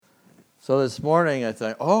So this morning I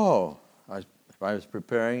thought, I was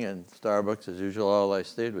preparing in Starbucks as usual. I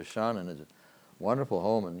stayed with Sean in his wonderful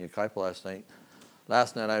home in Yucaipa last night.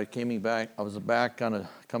 Last night I was coming back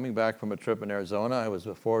from a trip in Arizona. I was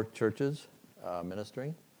with 4 churches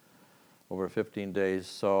ministering over 15 days.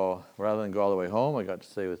 So rather than go all the way home, I got to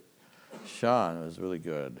stay with Sean. It was really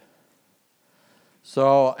good.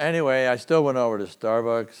 So anyway, I still went over to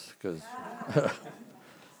Starbucks because,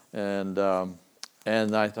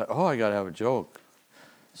 and I thought, I got to have a joke.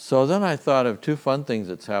 So then I thought of 2 fun things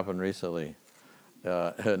that's happened recently,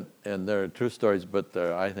 and they're true stories, but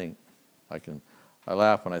I think I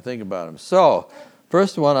laugh when I think about them. So,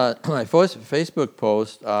 first one on my Facebook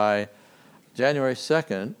post, January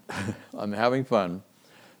 2nd, I'm having fun.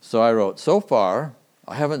 So I wrote, so far,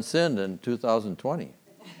 I haven't sinned in 2020.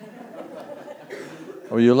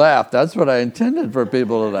 Well, you laughed. That's what I intended for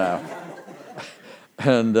people to laugh.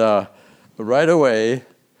 And right away,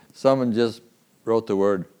 someone just wrote the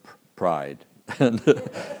word pride. And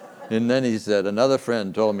then he said, another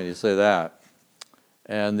friend told me to say that.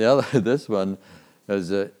 And this one is,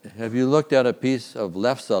 have you looked at a piece of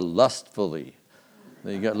lefse lustfully?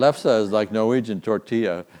 You got lefse is like Norwegian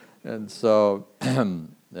tortilla. And so,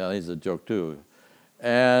 he's a joke too.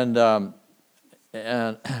 And I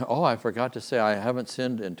forgot to say, I haven't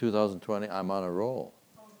sinned in 2020. I'm on a roll.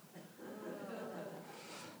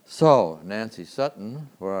 So, Nancy Sutton,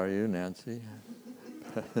 where are you, Nancy?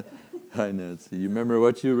 Hi, Nancy. You remember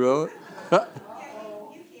what you wrote?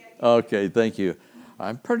 Okay, thank you.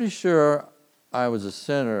 I'm pretty sure I was a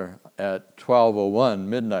sinner at 12:01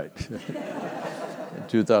 midnight in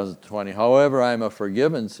 2020. However, I'm a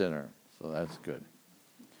forgiven sinner, so that's good.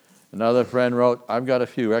 Another friend wrote, I've got a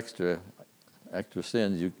few extra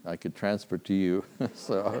sins I could transfer to you.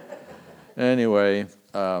 So anyway,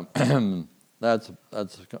 that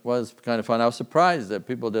was kind of fun. I was surprised that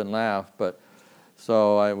people didn't laugh, but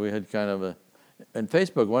so we had kind of in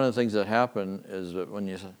Facebook, one of the things that happened is that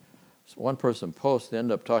when one person posts, they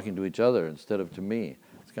end up talking to each other instead of to me.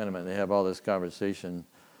 It's kind of, they have all this conversation,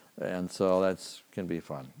 and so that can be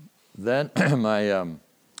fun. Then the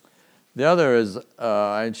other is,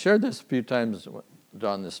 I had shared this a few times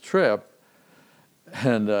on this trip,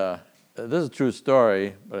 and this is a true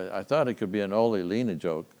story, but I thought it could be an Ole Lena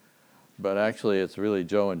joke, but actually it's really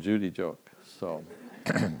Joe and Judy joke. So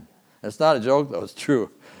it's not a joke though, it's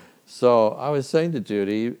true. So I was saying to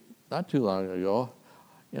Judy not too long ago,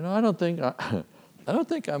 I don't think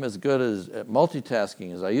I'm as good at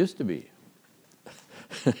multitasking as I used to be.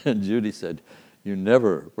 And Judy said, you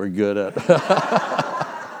never were good at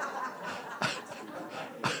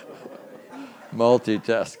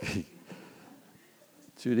multitasking.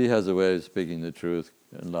 Judy has a way of speaking the truth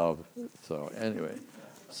in love. So anyway,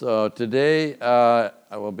 so today I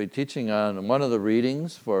will be teaching on one of the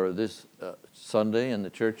readings for this Sunday in the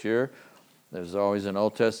church year. There's always an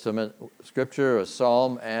Old Testament scripture, a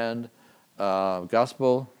psalm, and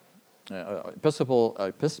gospel, epistle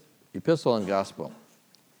and gospel.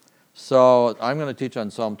 So I'm going to teach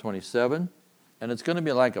on Psalm 27, and it's going to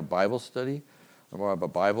be like a Bible study, more of a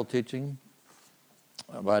Bible teaching.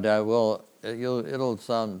 But it'll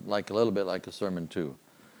sound like a little bit like a sermon too.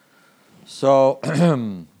 So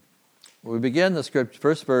we begin the script,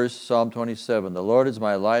 first verse, Psalm 27. The Lord is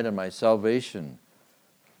my light and my salvation.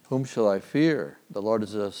 Whom shall I fear? The Lord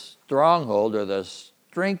is the stronghold or the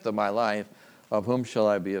strength of my life. Of whom shall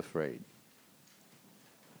I be afraid?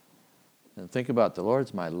 And think about the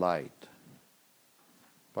Lord's my light.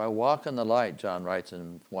 If I walk in the light, John writes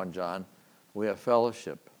in 1 John, we have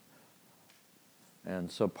fellowship.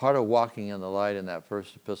 And so part of walking in the light in that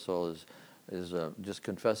first epistle is just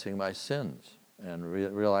confessing my sins and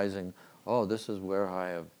realizing, this is where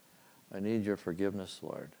I need your forgiveness,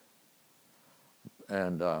 Lord.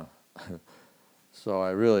 And so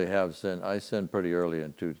I really have sinned. I sinned pretty early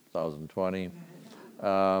in 2020.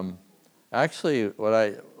 Actually, what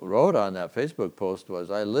I wrote on that Facebook post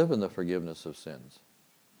was, I live in the forgiveness of sins.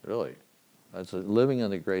 Really. That's living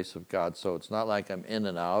in the grace of God. So it's not like I'm in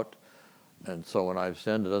and out. And so when I've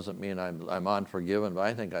sinned, it doesn't mean I'm unforgiven. But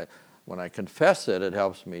I think when I confess it, it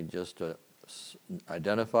helps me just to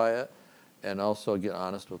identify it and also get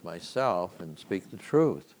honest with myself and speak the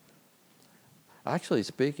truth. Actually,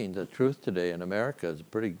 speaking the truth today in America is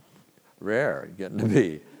pretty rare getting to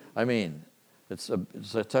be. I mean, it's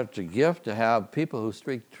such a gift to have people who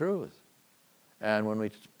speak truth. And when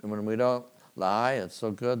we don't lie, it's so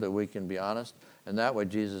good that we can be honest. And that way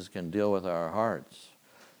Jesus can deal with our hearts.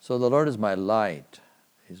 So the Lord is my light.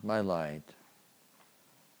 He's my light.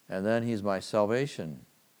 And then He's my salvation.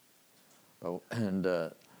 And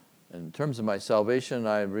In terms of my salvation,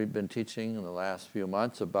 I've been teaching in the last few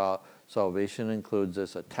months about salvation includes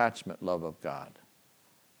this attachment love of God.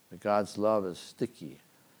 That God's love is sticky.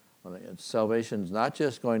 Salvation is not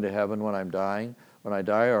just going to heaven when I'm dying, when I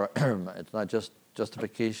die, or it's not just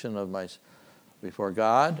justification of my before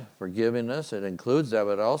God, forgivingness. It includes that,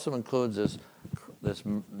 but it also includes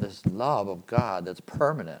this love of God that's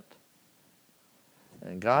permanent.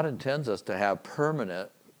 And God intends us to have permanent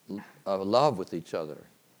love with each other.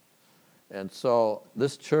 And so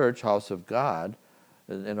this church, House of God,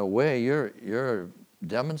 in a way, you're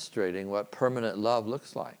demonstrating what permanent love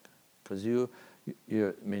looks like, because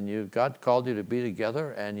God called you to be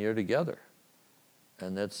together, and you're together.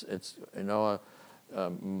 And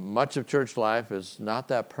much of church life is not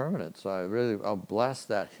that permanent. So I'll bless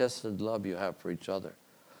that Hesed love you have for each other.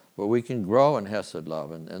 But we can grow in Hesed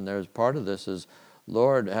love, and there's part of this is,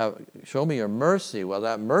 Lord, show me your mercy. Well,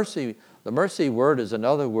 that mercy, the mercy word is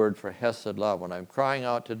another word for Hesed love. When I'm crying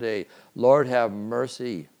out today, Lord, have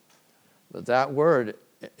mercy. But that word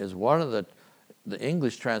is one of the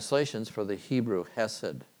English translations for the Hebrew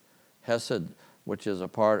Hesed. Hesed, which is a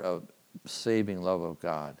part of saving love of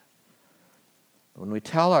God. When we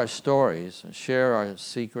tell our stories, share our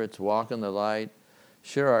secrets, walk in the light,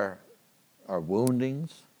 share our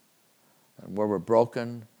woundings, and where we're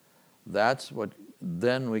broken, that's what,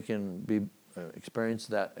 then we can experience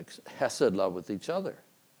that Hesed love with each other.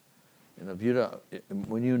 And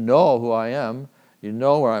when you know who I am, you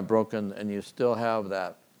know where I'm broken, and you still have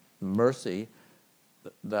that mercy,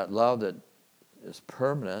 that love that is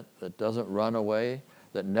permanent, that doesn't run away,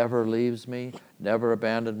 that never leaves me, never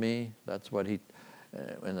abandoned me. That's what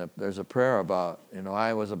there's a prayer about,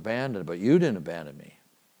 I was abandoned, but you didn't abandon me.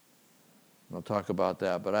 We'll talk about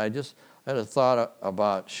that. But I had a thought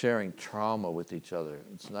about sharing trauma with each other.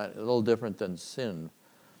 It's not a little different than sin.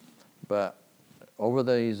 But over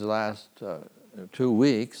these last 2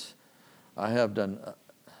 weeks, I have done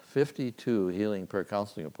 52 healing prayer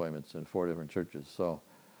counseling appointments in 4 different churches. So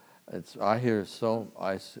I hear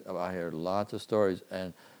lots of stories,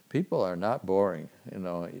 and people are not boring.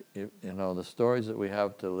 The stories that we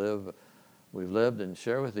have to live, we've lived and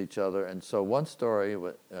share with each other. And so one story,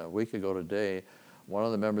 a week ago today, one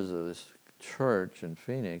of the members of this church in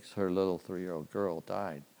Phoenix, her little 3-year-old girl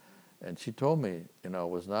died. And she told me, it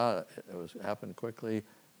happened quickly,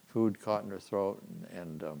 food caught in her throat,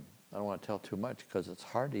 and I don't want to tell too much because it's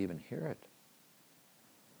hard to even hear it.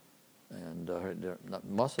 And her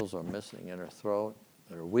muscles are missing in her throat.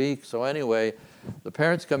 They're weak. So anyway, the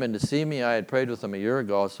parents come in to see me. I had prayed with them a year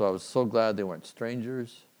ago, so I was so glad they weren't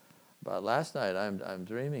strangers. But last night, I'm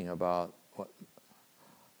dreaming about what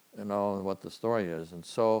the story is. And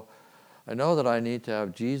so I know that I need to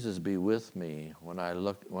have Jesus be with me when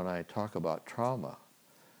I talk about trauma.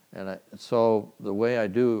 And so the way I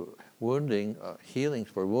do healing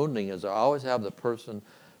for wounding is I always have the person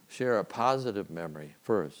share a positive memory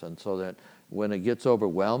first. And so that when it gets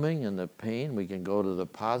overwhelming and the pain, we can go to the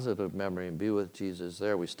positive memory and be with Jesus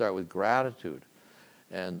there. We start with gratitude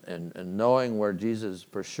and knowing where Jesus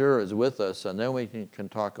for sure is with us, and then we can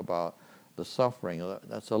talk about the suffering.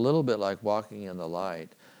 That's a little bit like walking in the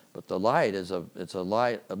light. But the light it's a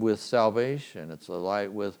light with salvation. It's a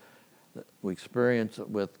light we experience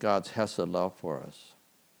with God's Hesed love for us.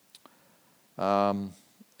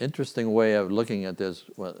 Interesting way of looking at this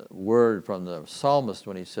word from the psalmist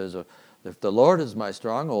when he says, if the Lord is my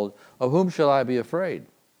stronghold, of whom shall I be afraid?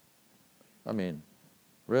 I mean,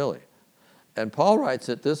 really. And Paul writes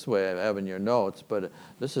it this way, I have in your notes, but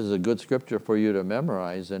this is a good scripture for you to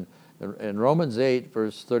memorize. And in Romans 8,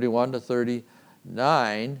 verse 31 to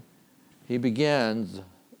 39, he begins,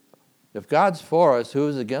 if God's for us, who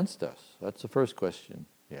is against us? That's the first question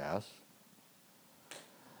he asks.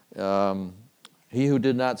 He who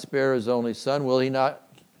did not spare his only son, will he not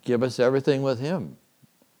give us everything with him?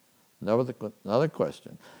 Another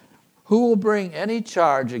question. Who will bring any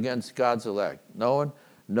charge against God's elect? No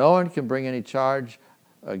one can bring any charge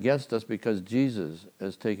against us because Jesus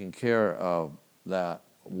is taking care of that,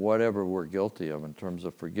 whatever we're guilty of in terms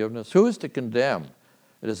of forgiveness. Who is to condemn?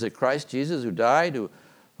 Is it Christ Jesus who died,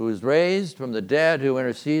 who is raised from the dead, who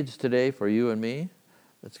intercedes today for you and me?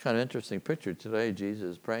 It's kind of interesting picture. Today, Jesus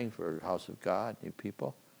is praying for the house of God, you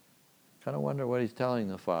people. Kind of wonder what he's telling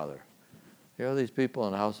the Father. Here are these people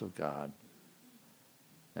in the house of God.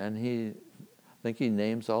 And I think he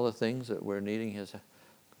names all the things that we're needing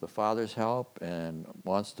the Father's help and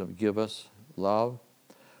wants to give us love.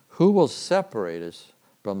 Who will separate us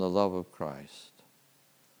from the love of Christ?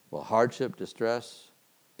 Will hardship, distress,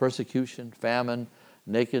 persecution, famine,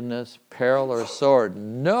 nakedness, peril, or sword?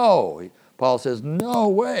 No. Paul says, no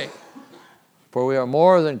way. For we are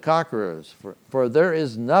more than conquerors. For there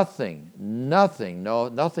is nothing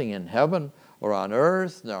in heaven or on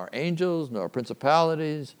earth, nor angels, nor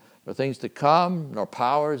principalities, nor things to come, nor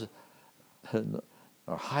powers,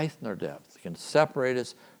 nor height, nor depth can separate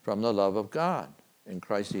us from the love of God in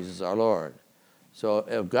Christ Jesus our Lord. So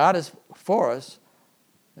if God is for us,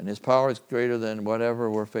 and his power is greater than whatever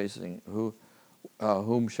we're facing,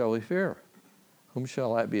 whom shall we fear? Whom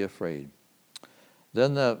shall I be afraid?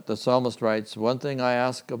 Then the psalmist writes, one thing I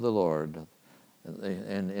ask of the Lord,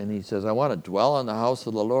 and he says, I want to dwell in the house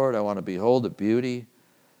of the Lord. I want to behold the beauty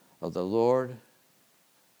of the Lord.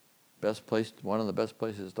 One of the best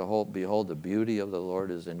places to behold the beauty of the Lord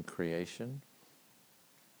is in creation.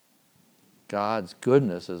 God's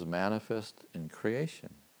goodness is manifest in creation.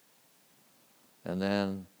 And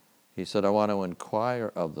then he said, I want to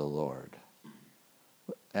inquire of the Lord.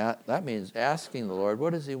 That means asking the Lord,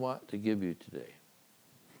 what does he want to give you today?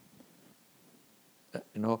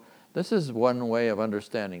 This is one way of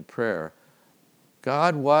understanding prayer.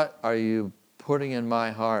 God, what are you putting in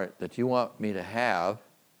my heart that you want me to have?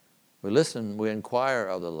 We listen, we inquire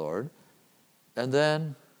of the Lord, and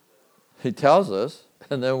then he tells us,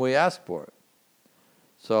 and then we ask for it.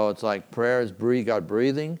 So it's like prayer is God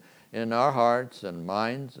breathing in our hearts and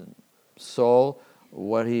minds and soul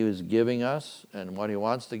what he is giving us and what he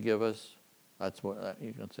wants to give us. That's what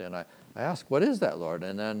you can say. And I ask, what is that, Lord?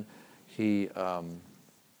 And then we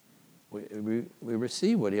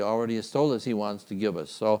receive what he already has told us he wants to give us.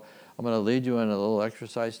 So I'm going to lead you in a little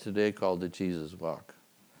exercise today called the Jesus Walk.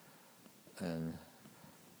 And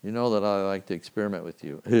you know that I like to experiment with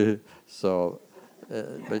you. So,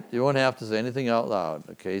 but you won't have to say anything out loud.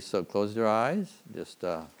 Okay, so close your eyes. Just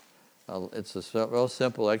it's a real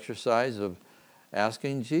simple exercise of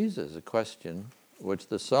asking Jesus a question, which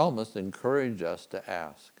the psalmist encouraged us to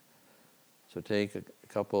ask. So take a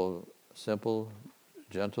couple simple,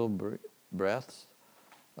 gentle breaths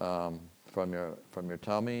from your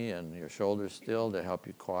tummy and your shoulders still to help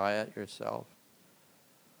you quiet yourself.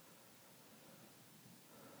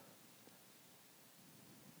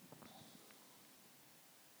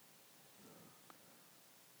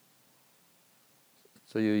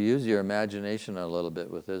 So you use your imagination a little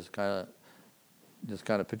bit with this just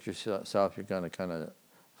kind of picture yourself, you're going to kind of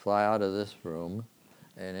fly out of this room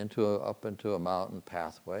and up into a mountain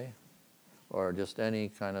pathway, or just any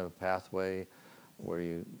kind of pathway where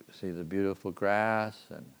you see the beautiful grass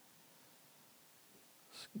and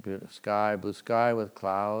blue sky with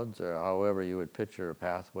clouds, or however you would picture a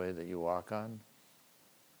pathway that you walk on.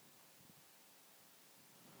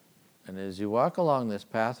 And as you walk along this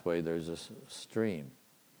pathway, there's a stream.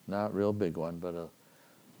 Not a real big one, but a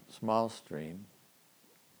small stream.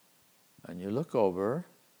 And you look over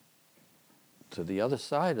to the other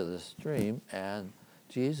side of the stream, and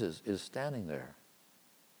Jesus is standing there.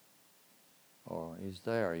 Or he's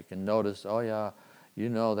there. You can notice, oh yeah, you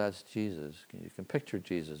know that's Jesus. You can picture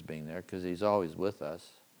Jesus being there because he's always with us.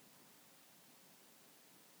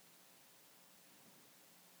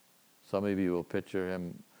 Some of you will picture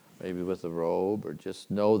him maybe with a robe, or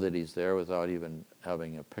just know that he's there without even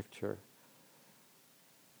having a picture.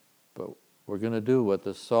 But we're going to do what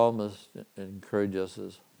the psalmist encourages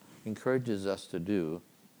us to do.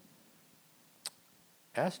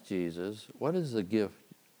 Ask Jesus, what is the gift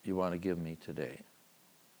you want to give me today?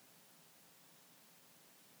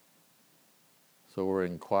 So we're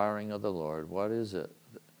inquiring of the Lord, what is it?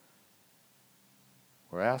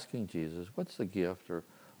 We're asking Jesus, what's the gift, or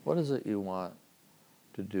what is it you want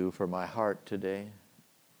to do for my heart today?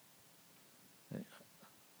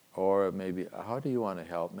 Or maybe, how do you want to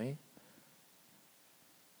help me?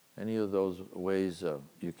 Any of those ways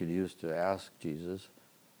you could use to ask Jesus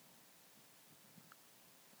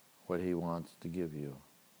what he wants to give you.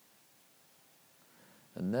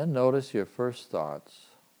 And then notice your first thoughts,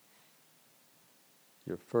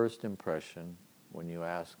 your first impression when you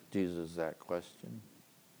ask Jesus that question.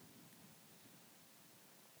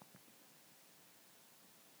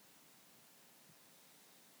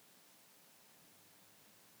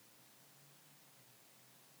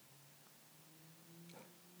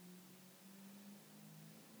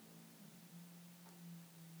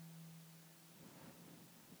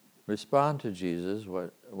 Respond to Jesus,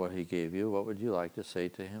 what he gave you. What would you like to say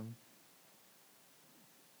to him?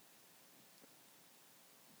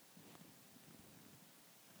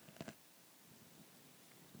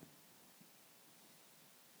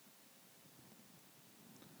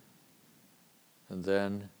 And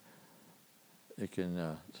then you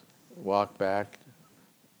can walk back.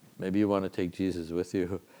 Maybe you want to take Jesus with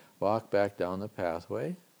you. Walk back down the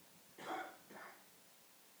pathway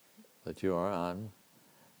that you are on.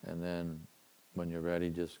 And then when you're ready,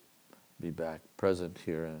 just be back present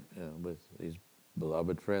here with these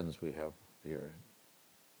beloved friends we have here.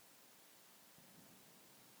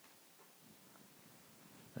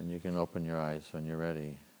 And you can open your eyes when you're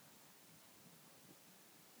ready.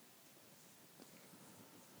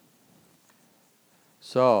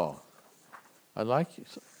 So, I'd like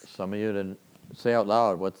some of you to say out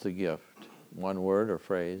loud, what's the gift? One word or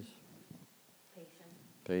phrase?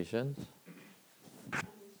 Patience. Patience.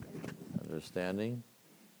 Understanding.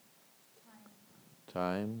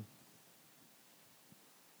 Time.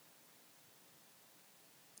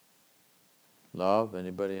 Love.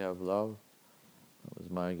 Anybody have love? That was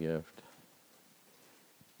my gift.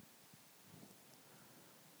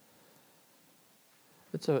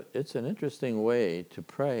 It's an interesting way to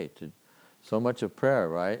pray. So much of prayer,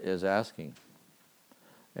 right, is asking.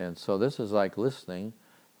 And so this is like listening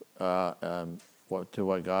to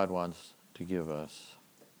what God wants to give us.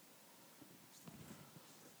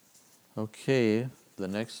 Okay, the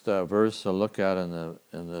next verse to look at in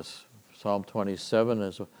this Psalm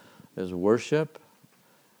 27 is worship.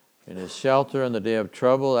 In his shelter in the day of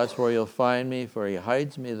trouble, that's where you'll find me, for he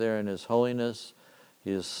hides me there in his holiness.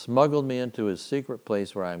 He has smuggled me into his secret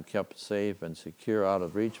place where I am kept safe and secure out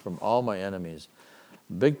of reach from all my enemies.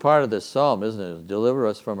 A big part of this psalm, isn't it? Deliver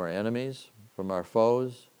us from our enemies, from our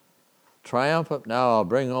foes. Triumphant now, I'll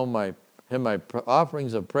bring home my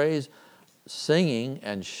offerings of praise, singing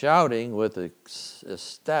and shouting with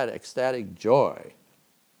ecstatic joy.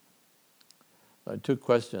 Two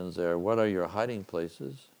questions there. What are your hiding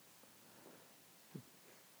places?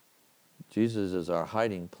 Jesus is our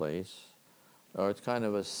hiding place, or it's kind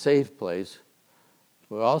of a safe place.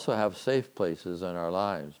 We also have safe places in our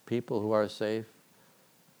lives. People who are safe.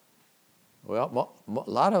 Well, a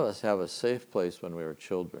lot of us have a safe place when we were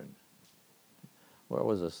children. Where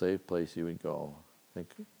was a safe place you would go? I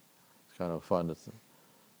think it's kind of fun to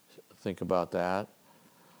think about that.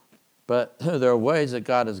 But there are ways that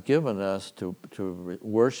God has given us to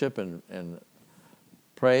worship and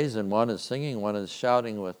praise, and one is singing, one is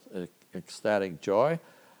shouting with ecstatic joy.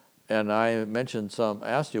 And I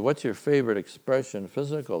asked you, what's your favorite expression,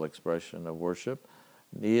 physical expression of worship?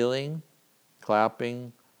 Kneeling,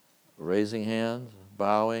 clapping, raising hands,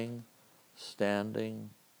 bowing, standing.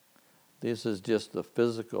 This is just the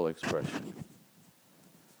physical expression.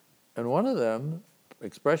 And one of them,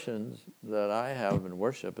 expressions that I have in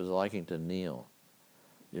worship, is liking to kneel.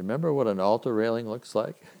 You remember what an altar railing looks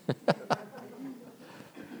like?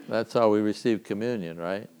 That's how we receive communion,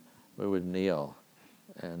 right? We would kneel.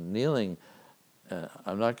 And kneeling,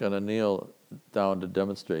 I'm not going to kneel down to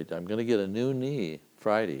demonstrate. I'm going to get a new knee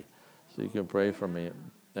Friday, so you can pray for me.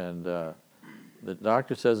 And the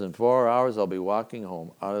doctor says in 4 hours I'll be walking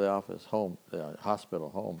home, out of the office, home, hospital,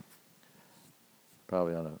 home.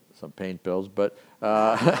 Probably on some pain pills, but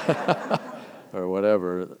or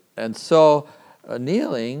whatever. And so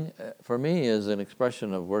kneeling, for me, is an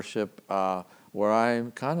expression of worship where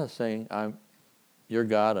I'm kind of saying, you're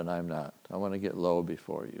God and I'm not. I want to get low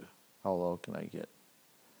before you. How low can I get?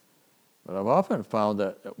 But I've often found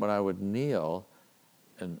that when I would kneel,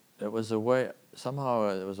 and it was a way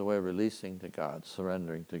of releasing to God,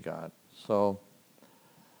 surrendering to God. So,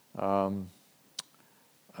 I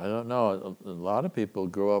don't know. A lot of people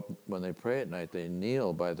grow up, when they pray at night, they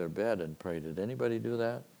kneel by their bed and pray. Did anybody do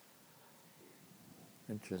that?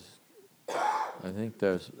 I think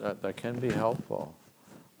that can be helpful.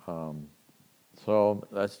 So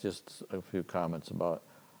that's just a few comments about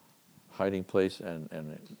hiding place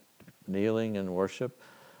and kneeling and worship.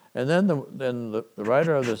 And then the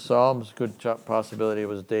writer of the Psalms, good possibility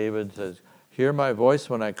was David, says, "Hear my voice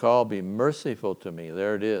when I call, be merciful to me."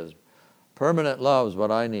 There it is. Permanent love is what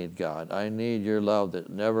I need, God. I need your love that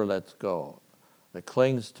never lets go, that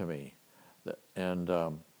clings to me. And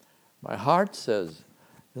my heart says,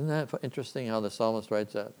 isn't that interesting how the psalmist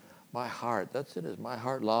writes that? My heart, that's it, is my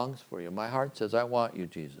heart longs for you. My heart says, I want you,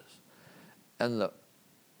 Jesus. And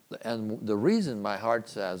the reason my heart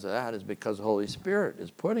says that is because the Holy Spirit is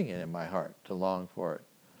putting it in my heart to long for it,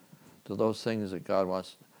 to those things that God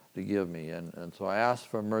wants to give me. And so I ask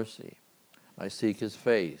for mercy. I seek his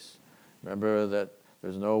face. Remember that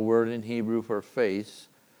there's no word in Hebrew for face.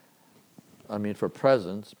 For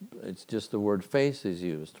presence. It's just the word face is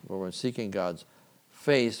used. When we're seeking God's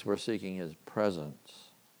face, we're seeking his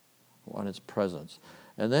presence. We want his presence.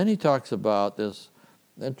 And then he talks about this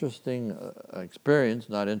interesting experience,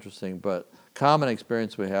 not interesting, but common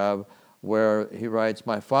experience we have, where he writes,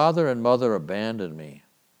 "My father and mother abandoned me.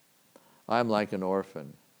 I'm like an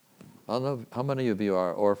orphan." I don't know how many of you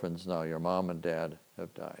are orphans now. Your mom and dad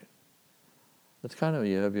have died. It's kind of,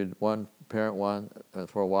 you have your one parent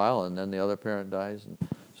for a while, and then the other parent dies, and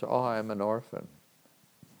so, I'm an orphan.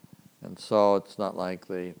 And so it's not like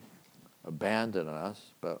they abandon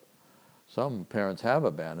us, but some parents have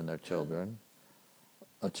abandoned their children.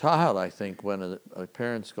 A child, I think, when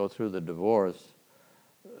parents go through the divorce,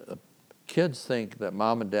 kids think that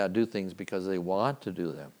mom and dad do things because they want to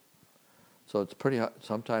do them. So it's pretty hard.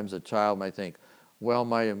 Sometimes a child might think, well,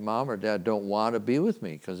 my mom or dad don't want to be with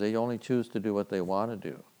me because they only choose to do what they want to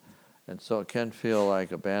do. And so it can feel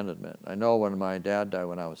like abandonment. I know when my dad died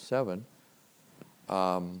when I was 7,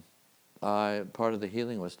 part of the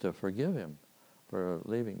healing was to forgive him for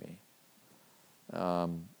leaving me.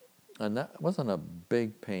 And that wasn't a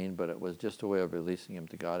big pain, but it was just a way of releasing him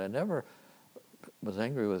to God. I never was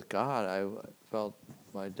angry with God. I felt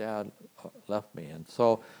my dad left me. And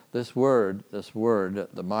so this word,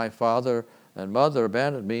 that my father and mother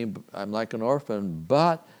abandoned me, I'm like an orphan,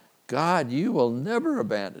 but God, you will never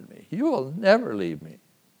abandon me. You will never leave me.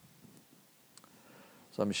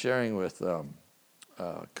 So I'm sharing with a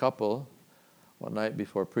couple one night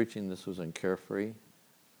before preaching. This was in Carefree.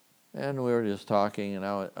 And we were just talking, and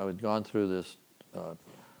I had gone through this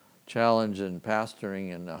challenge in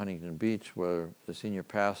pastoring in Huntington Beach, where the senior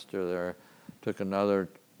pastor there he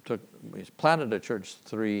planted a church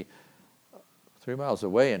 3 miles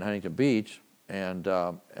away in Huntington Beach, and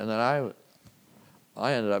then I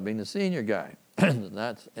ended up being the senior guy,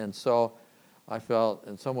 and so I felt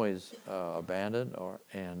in some ways abandoned,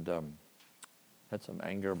 and had some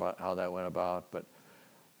anger about how that went about, but.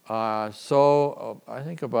 So I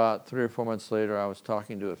think about 3 or 4 months later, I was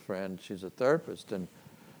talking to a friend. She's a therapist,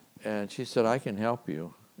 and she said, I can help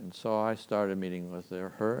you. And so I started meeting with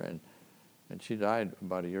her, and she died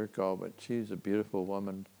about a year ago, but she's a beautiful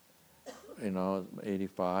woman,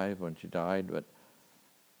 85 when she died. But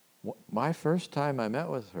my first time I met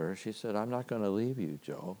with her, she said, I'm not going to leave you,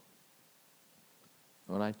 Joe.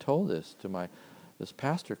 When I told this to this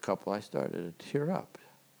pastor couple, I started to tear up.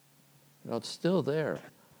 It's still there.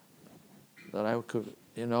 That I could,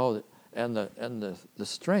 and the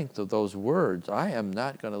strength of those words. I am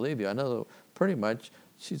not going to leave you. I know pretty much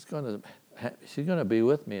she's going to be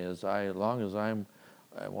with me as long as I'm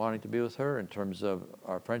wanting to be with her in terms of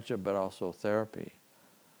our friendship, but also therapy.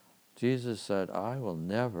 Jesus said, I will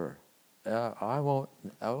never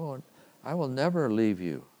leave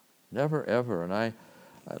you, never ever. And I'd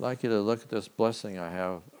like you to look at this blessing I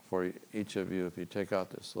have for each of you. If you take out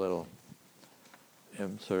this little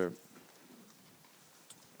insert.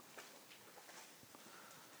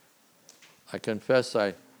 I confess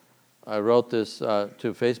I wrote this to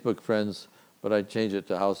Facebook friends, but I changed it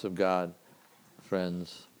to House of God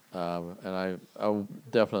friends, and I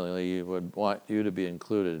definitely would want you to be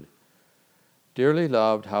included. Dearly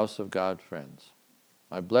loved House of God friends,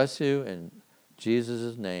 I bless you in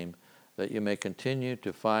Jesus' name that you may continue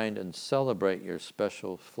to find and celebrate your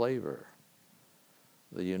special flavor,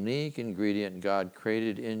 the unique ingredient God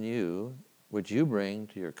created in you, which you bring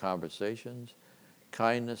to your conversations,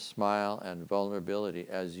 kindness, smile, and vulnerability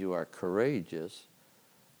as you are courageous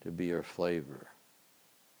to be your flavor.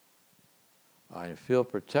 I feel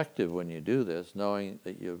protective when you do this, knowing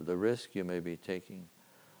that the risk you may be taking.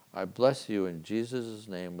 I bless you in Jesus'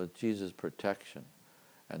 name with Jesus' protection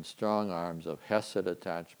and strong arms of Hesed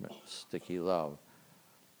attachment, sticky love.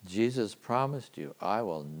 Jesus promised you, I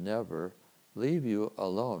will never leave you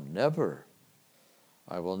alone, never.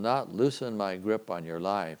 I will not loosen my grip on your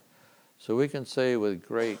life. So we can say with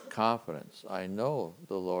great confidence, I know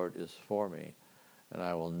the Lord is for me, and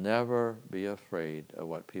I will never be afraid of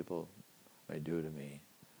what people may do to me.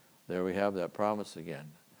 There we have that promise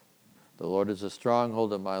again. The Lord is a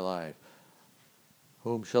stronghold of my life.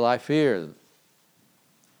 Whom shall I fear?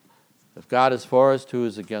 If God is for us, who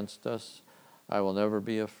is against us? I will never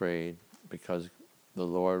be afraid, because the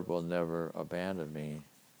Lord will never abandon me.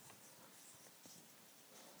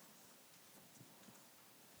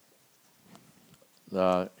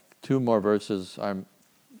 Two more verses.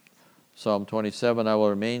 Psalm 27, I will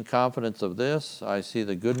remain confident of this. I see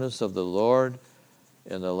the goodness of the Lord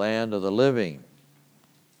in the land of the living.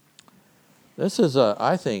 This is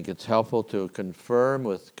I think it's helpful to confirm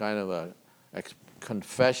with kind of a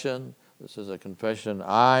confession. This is a confession.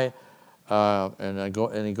 And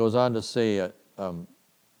he goes on to say, I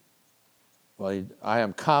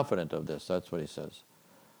am confident of this. That's what he says.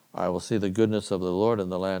 I will see the goodness of the Lord in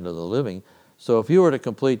the land of the living. So if you were to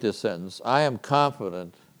complete this sentence, I am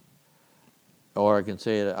confident, or I can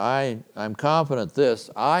say that I'm confident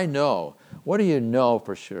this, I know. What do you know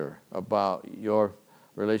for sure about your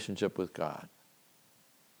relationship with God?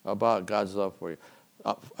 About God's love for you?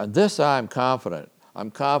 And this I'm confident.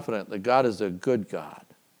 I'm confident that God is a good God.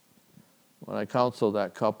 When I counseled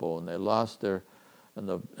that couple and they lost their, and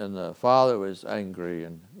the father was angry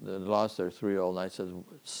and they lost their 3-year-old, and I said,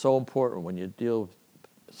 it's so important when you deal with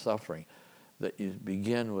suffering that you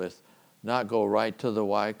begin with not go right to the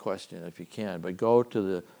why question if you can, but go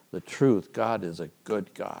to the truth. God is a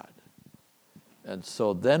good God. And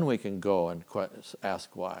so then we can go and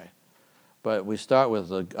ask why. But we start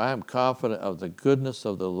with, I am confident of the goodness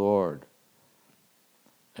of the Lord.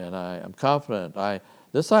 And I am confident. I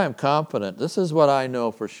am confident. This is what I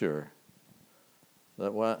know for sure.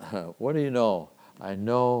 That what do you know? I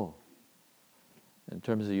know in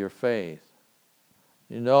terms of your faith.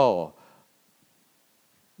 You know.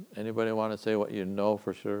 Anybody want to say what you know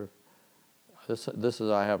for sure? This is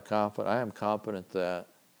I am confident that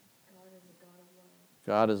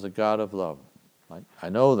God is a God of love. I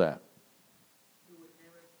know that.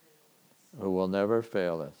 Who will never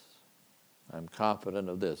fail us. I'm confident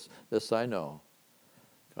of this. This I know.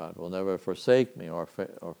 God will never forsake me or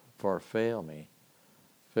fail me,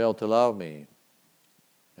 fail to love me.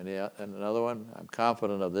 And another one, I'm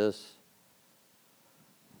confident of this.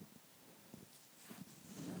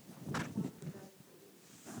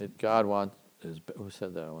 That God wants, who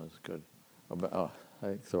said that one was good? I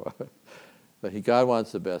think so. But God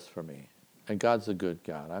wants the best for me. And God's a good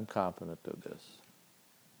God. I'm confident of this.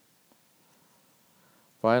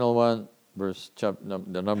 Final one,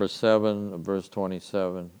 the number 7, verse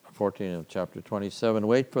 27, 14 of chapter 27.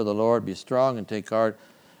 Wait for the Lord, be strong and take heart,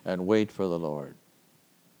 and wait for the Lord.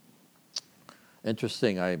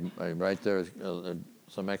 Interesting, I write there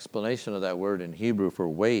some explanation of that word in Hebrew for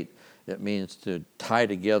wait. It means to tie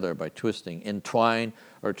together by twisting, entwine,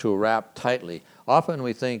 or to wrap tightly. Often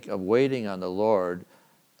we think of waiting on the Lord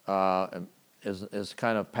as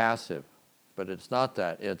kind of passive. But it's not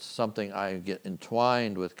that. It's something I get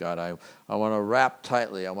entwined with God. I want to wrap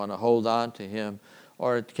tightly. I want to hold on to Him.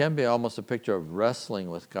 Or it can be almost a picture of wrestling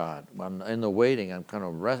with God. When in the waiting,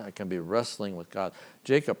 I can be wrestling with God.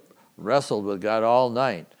 Jacob wrestled with God all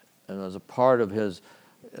night, and as a part of this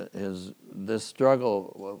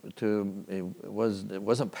struggle it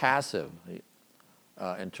wasn't passive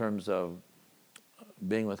in terms of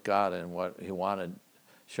being with God and what He wanted,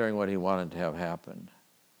 sharing what He wanted to have happen.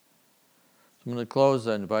 I'm going to close.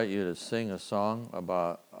 I invite you to sing a song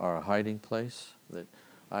about our hiding place. That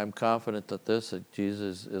I'm confident that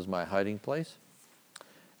Jesus is my hiding place.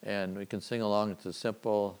 And we can sing along. It's a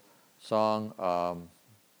simple song.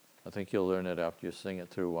 I think you'll learn it after you sing it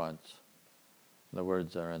through once. The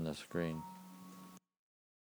words are on the screen.